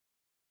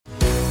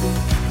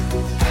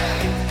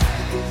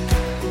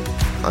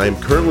I am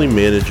currently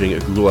managing a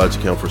Google Ads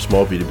account for a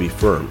small B2B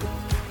firm.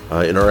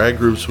 In our ad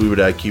groups, we would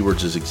add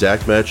keywords as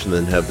exact match and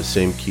then have the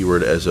same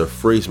keyword as a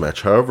phrase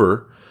match.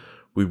 However,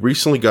 we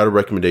recently got a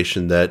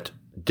recommendation that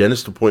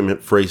dentist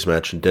appointment phrase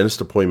match and dentist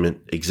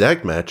appointment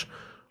exact match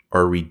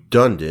are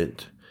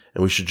redundant,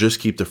 and we should just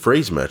keep the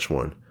phrase match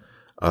one.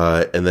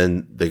 And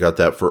then they got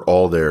that for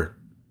all their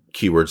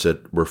keywords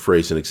that were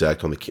phrase and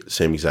exact on the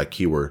same exact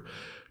keyword.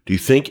 Do you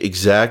think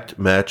exact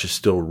match is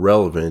still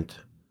relevant?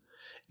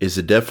 Is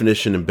the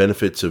definition and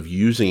benefits of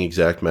using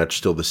exact match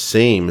still the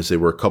same as they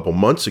were a couple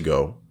months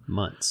ago?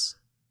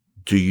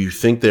 Do you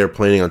think they're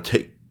planning on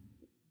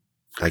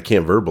I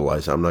can't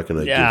verbalize. I'm not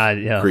going to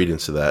give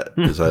credence to that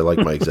because I like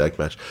my exact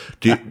match.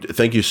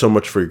 Thank you so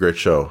much for your great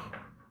show.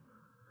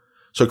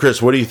 So,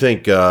 Chris, what do you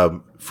think?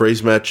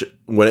 Phrase match.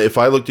 If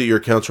I looked at your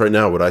accounts right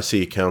now, would I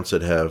see accounts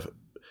that have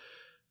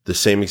the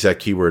same exact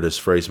keyword as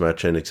phrase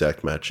match and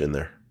exact match in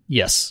there?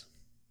 Yes,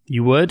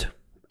 you would.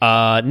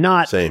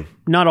 Not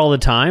all the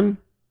time.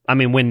 I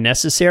mean, when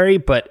necessary.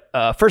 But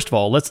first of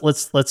all,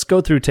 let's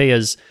go through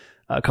Taya's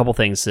a couple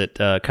things that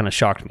kind of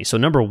shocked me. So,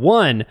 number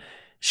one,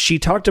 she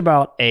talked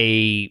about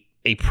a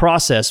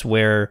process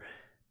where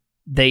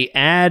they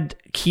add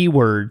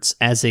keywords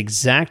as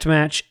exact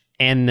match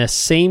and the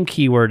same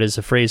keyword as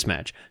a phrase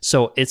match.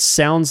 So it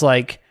sounds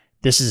like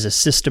this is a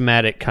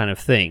systematic kind of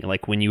thing.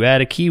 Like when you add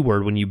a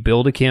keyword, when you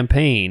build a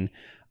campaign,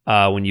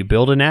 when you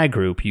build an ad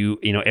group, you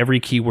know every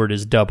keyword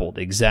is doubled,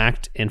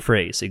 exact and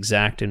phrase,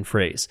 exact and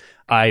phrase.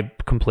 I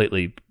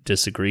completely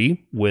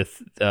disagree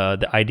with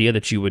the idea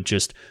that you would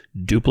just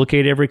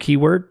duplicate every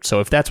keyword. So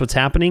if that's what's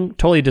happening,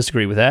 totally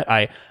disagree with that.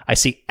 I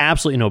see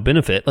absolutely no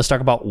benefit. Let's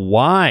talk about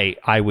why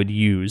I would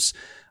use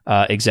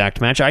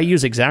exact match. I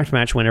use exact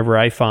match whenever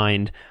I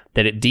find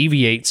that it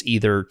deviates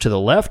either to the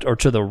left or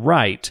to the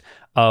right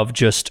of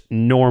just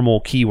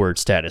normal keyword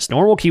status.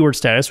 Normal keyword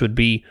status would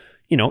be,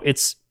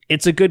 it's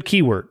a good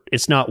keyword.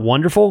 It's not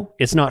wonderful.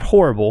 It's not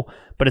horrible,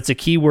 but it's a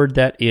keyword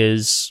that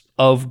is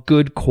of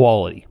good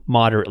quality,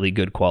 moderately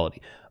good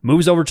quality.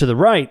 Moves over to the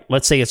right.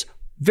 Let's say it's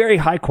very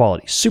high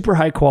quality, super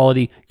high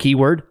quality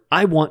keyword.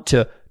 I want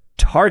to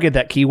target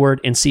that keyword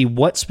and see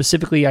what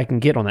specifically I can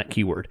get on that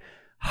keyword.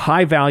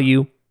 High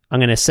value. I'm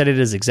going to set it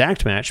as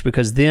exact match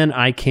because then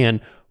I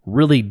can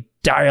really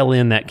dial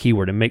in that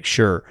keyword and make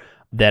sure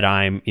that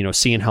I'm,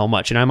 seeing how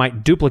much. And I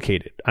might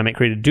duplicate it. I might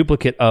create a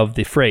duplicate of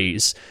the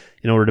phrase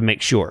in order to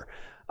make sure.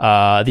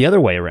 The other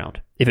way around,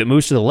 if it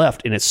moves to the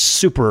left and it's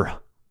super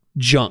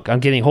junk, I'm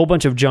getting a whole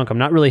bunch of junk, I'm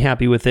not really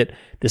happy with it,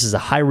 this is a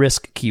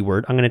high-risk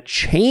keyword, I'm going to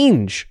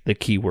change the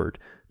keyword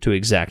to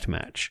exact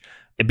match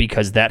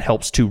because that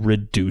helps to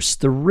reduce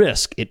the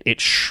risk.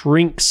 It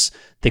shrinks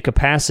the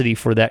capacity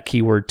for that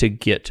keyword to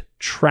get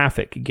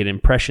traffic, get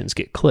impressions,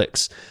 get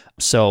clicks.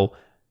 So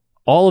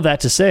all of that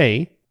to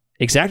say,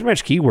 exact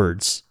match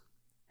keywords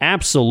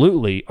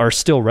absolutely are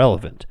still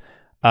relevant.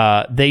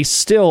 They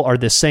still are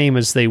the same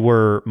as they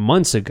were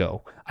months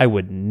ago. I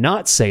would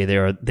not say they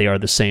are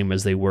the same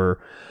as they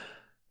were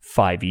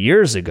 5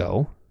 years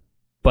ago,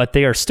 but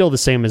they are still the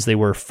same as they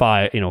were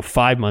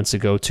 5 months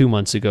ago, 2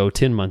 months ago,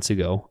 10 months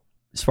ago.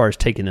 As far as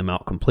taking them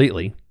out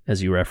completely,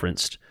 as you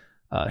referenced,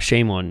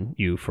 shame on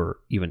you for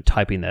even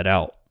typing that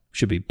out.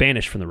 Should be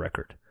banished from the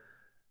record.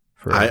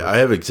 I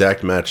have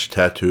exact match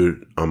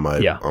tattooed on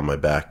my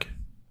back.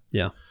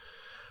 Yeah,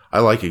 I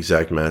like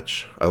exact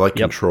match. I like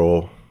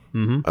control.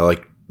 Mm-hmm. I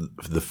like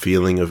the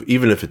feeling of,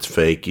 even if it's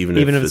fake, even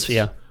if it's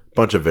a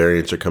bunch of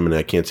variants are coming in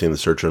I can't see in the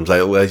search terms, I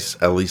at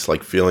least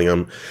like feeling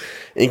I'm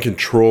in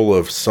control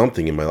of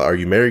something in my life. Are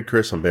you married,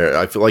 Chris? I'm married.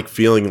 I feel like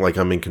feeling like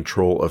I'm in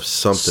control of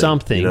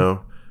something.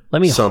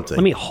 Let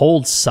me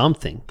hold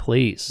something,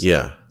 please.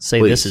 Yeah. Say,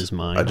 please. This is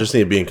mine. I just need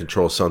to be in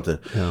control of something.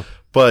 Yeah.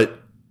 But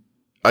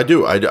I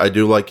do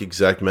like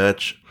exact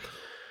match.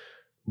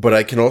 But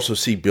I can also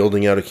see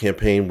building out a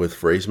campaign with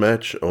phrase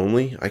match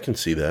only. I can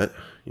see that.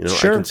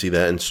 Sure. I can see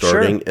that and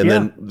starting. Sure. And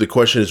then the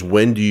question is,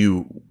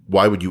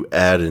 why would you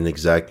add an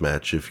exact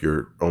match if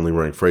you're only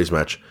running phrase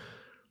match?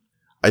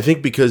 I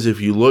think because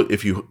if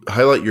you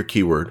highlight your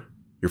keyword,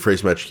 your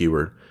phrase match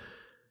keyword,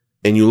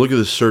 and you look at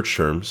the search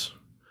terms,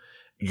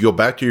 you go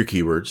back to your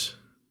keywords,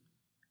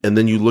 and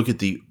then you look at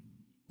the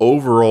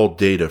overall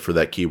data for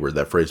that keyword,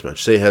 that phrase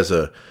match. Say it has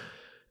a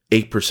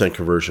 8%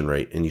 conversion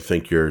rate, and you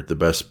think you're the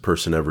best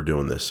person ever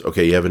doing this.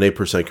 Okay, you have an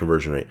 8%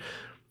 conversion rate.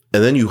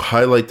 And then you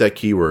highlight that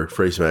keyword,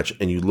 phrase match,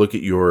 and you look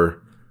at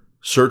your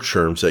search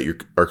terms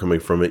that are coming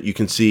from it. You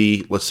can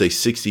see, let's say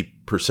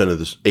 60% of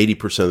this,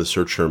 80% of the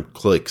search term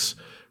clicks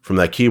from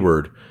that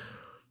keyword.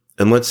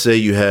 And let's say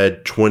you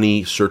had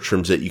 20 search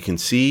terms that you can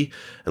see,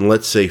 and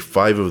let's say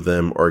 5 of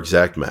them are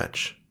exact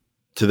match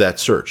to that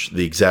search,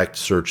 the exact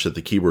search that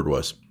the keyword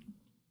was.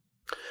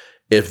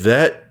 If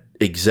that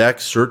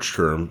exact search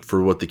term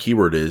for what the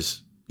keyword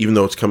is, even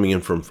though it's coming in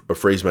from a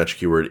phrase match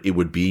keyword, it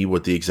would be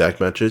what the exact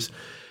match is.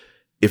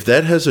 If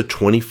that has a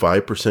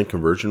 25%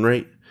 conversion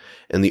rate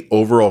and the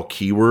overall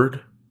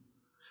keyword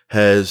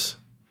has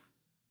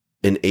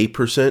an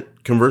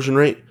 8% conversion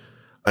rate,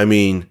 I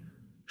mean,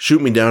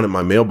 shoot me down at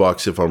my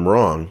mailbox if I'm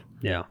wrong.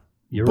 Yeah.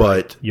 You're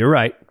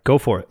right. Go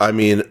for it. I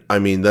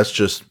mean, that's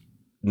just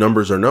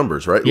numbers are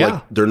numbers, right? Yeah.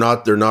 Like they're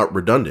not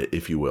redundant,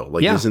 if you will.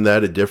 Like, isn't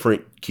that a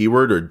different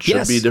keyword, or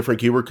should be a different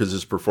keyword because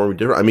it's performing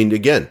different? I mean,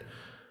 again,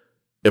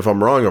 if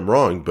I'm wrong, I'm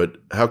wrong, but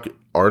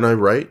aren't I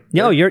right?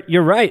 No,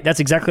 you're right. That's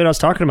exactly what I was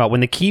talking about. When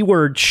the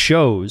keyword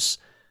shows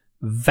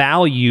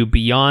value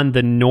beyond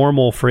the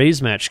normal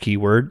phrase match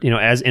keyword,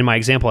 as in my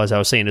example, as I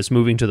was saying, it's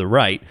moving to the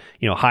right,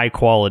 high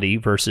quality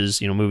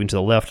versus, moving to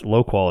the left,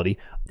 low quality.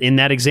 In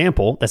that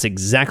example, that's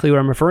exactly what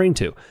I'm referring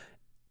to.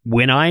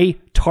 When I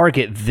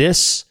target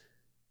this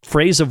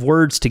phrase of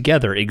words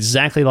together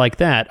exactly like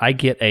that, I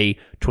get a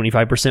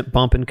 25%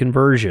 bump in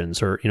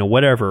conversions, or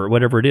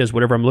whatever it is,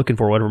 whatever I'm looking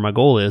for, whatever my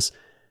goal is.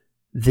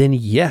 Then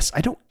yes, I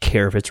don't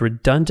care if it's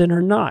redundant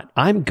or not.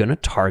 I'm going to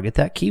target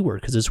that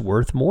keyword because it's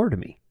worth more to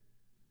me.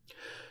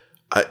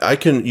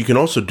 You can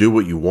also do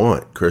what you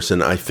want, Chris,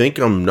 and I think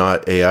I'm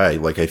not AI.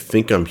 Like, I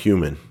think I'm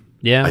human.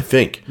 Yeah. I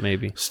think.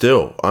 Maybe.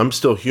 I'm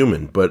still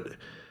human,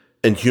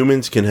 and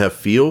humans can have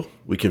feel.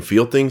 We can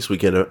feel things. We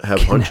can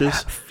have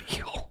hunches.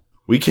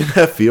 We can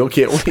have feel,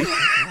 can't we?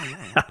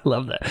 I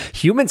love that.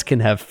 Humans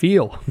can have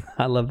feel.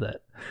 I love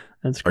that.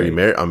 That's great. Are you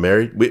married? I'm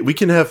married. We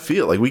can have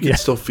feel. Like, we can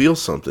still feel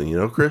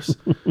something, Chris?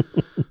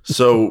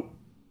 So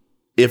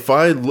if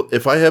I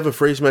have a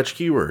phrase match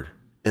keyword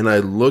and I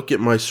look at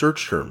my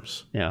search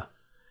terms,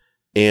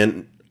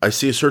 and I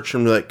see a search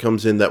term that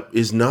comes in that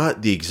is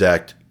not the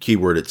exact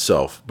keyword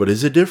itself, but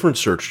is a different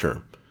search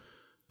term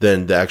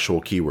than the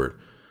actual keyword,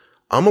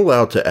 I'm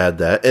allowed to add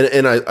that.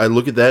 And I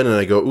look at that and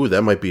I go, ooh,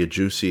 that might be a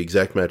juicy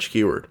exact match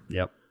keyword.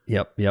 Yep.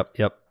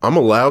 I'm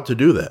allowed to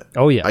do that.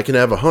 Oh, yeah. I can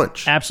have a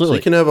hunch. Absolutely. So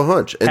you can have a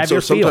hunch. And so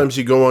sometimes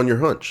you go on your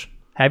hunch.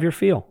 Have your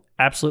feel.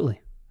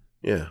 Absolutely.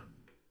 Yeah.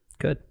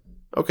 Good.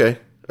 Okay.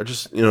 I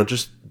just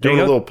doing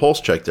a little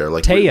pulse check there.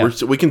 Like,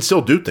 we can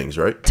still do things,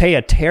 right?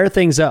 Taya, tear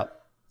things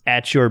up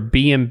at your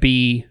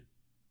B&B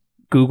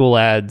Google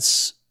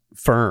Ads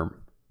firm.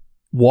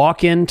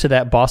 Walk into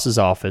that boss's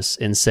office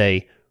and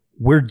say,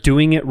 we're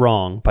doing it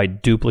wrong by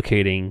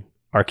duplicating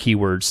our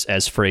keywords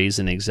as phrase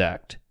and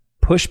exact.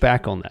 Push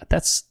back on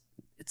that.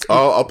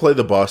 I'll play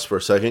the boss for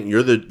a second.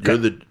 You're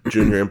the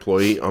junior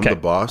employee. I'm the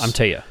boss. I'm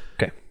Taya.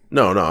 Okay.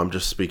 No, I'm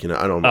just speaking.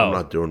 I'm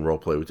not doing role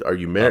play. Are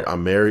you married?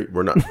 I'm married.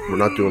 We're not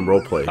doing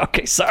role play.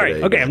 Okay,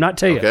 sorry. Okay, I'm not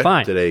Taya. Okay?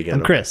 Fine. Today again.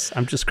 I'm Chris.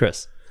 I'm just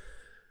Chris.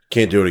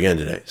 Can't do it again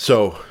today.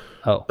 So.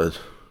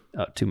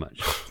 Too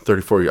much.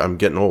 34. I'm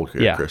getting old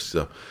here, Chris.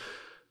 So.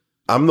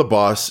 I'm the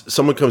boss.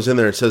 Someone comes in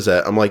there and says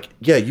that. I'm like,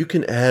 yeah, you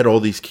can add all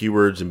these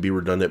keywords and be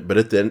redundant, but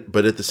at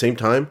the same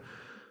time,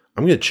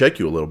 I'm going to check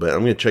you a little bit.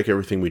 I'm going to check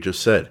everything we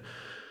just said.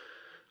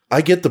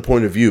 I get the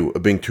point of view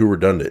of being too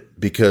redundant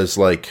because,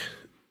 like,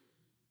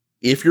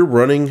 if you're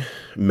running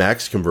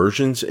max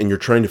conversions and you're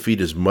trying to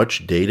feed as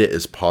much data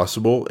as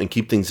possible and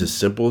keep things as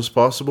simple as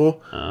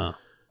possible,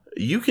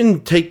 you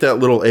can take that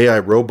little AI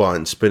robot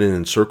and spin it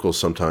in circles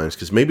sometimes,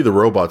 because maybe the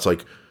robot's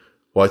like,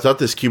 well, I thought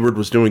this keyword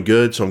was doing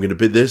good, so I'm going to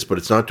bid this, but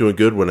it's not doing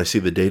good when I see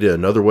the data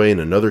another way in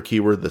another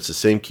keyword that's the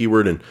same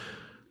keyword. And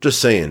just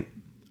saying,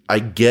 I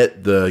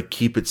get the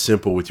keep it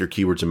simple with your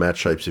keywords and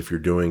match types if you're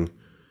doing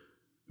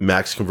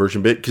max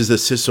conversion bid, because the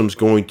system's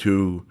going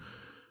to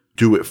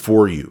do it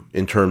for you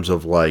in terms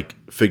of, like,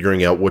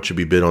 figuring out what should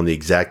be bid on the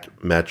exact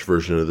match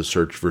version of the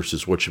search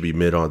versus what should be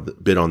bid on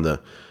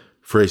the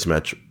phrase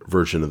match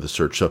version of the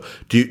search. So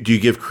do you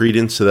give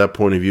credence to that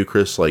point of view,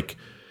 Chris? Like,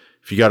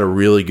 if you got a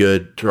really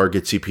good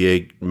target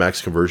CPA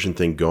max conversion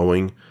thing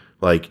going,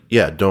 like,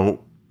 yeah, don't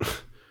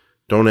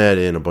add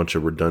in a bunch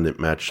of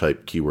redundant match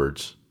type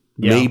keywords.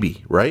 Yeah.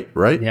 Maybe, right?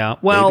 Yeah.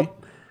 Well, maybe.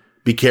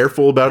 Be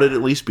careful about it.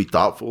 At least be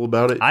thoughtful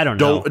about it. I don't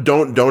know.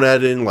 Don't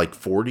add in like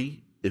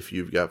 40 if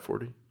you've got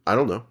 40. I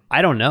don't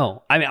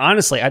know. I mean,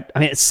 honestly, I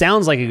mean, it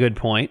sounds like a good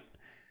point,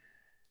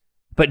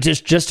 but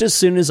just as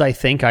soon as I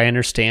think I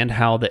understand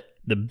how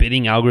the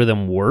bidding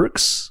algorithm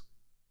works,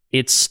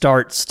 it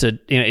starts to,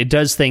 it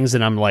does things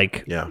that I'm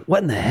like,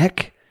 what in the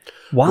heck?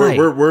 Why?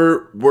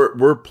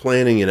 We're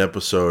planning an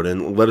episode,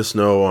 and let us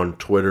know on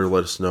Twitter.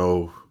 Let us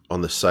know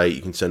on the site.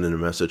 You can send in a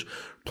message.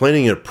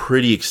 Planning a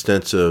pretty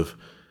extensive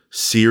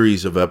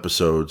series of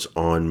episodes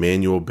on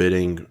manual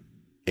bidding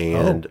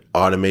and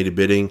automated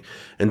bidding,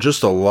 and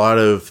just a lot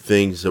of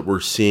things that we're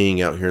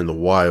seeing out here in the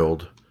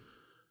wild,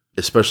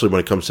 especially when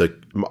it comes to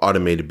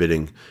automated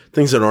bidding,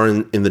 things that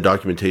aren't in the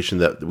documentation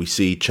that we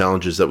see,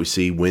 challenges that we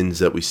see, wins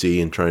that we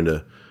see, and trying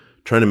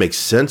to make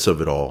sense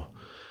of it all.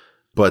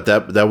 But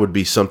that would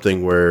be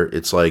something where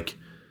it's like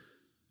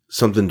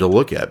something to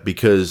look at,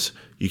 because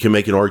you can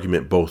make an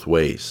argument both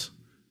ways.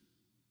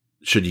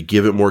 Should you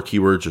give it more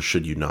keywords or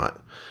should you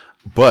not?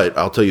 But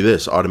I'll tell you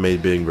this,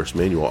 automated bidding versus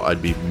manual,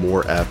 I'd be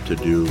more apt to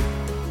do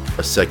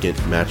a second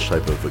match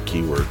type of a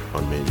keyword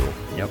on manual.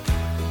 Yep.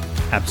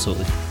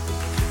 Absolutely.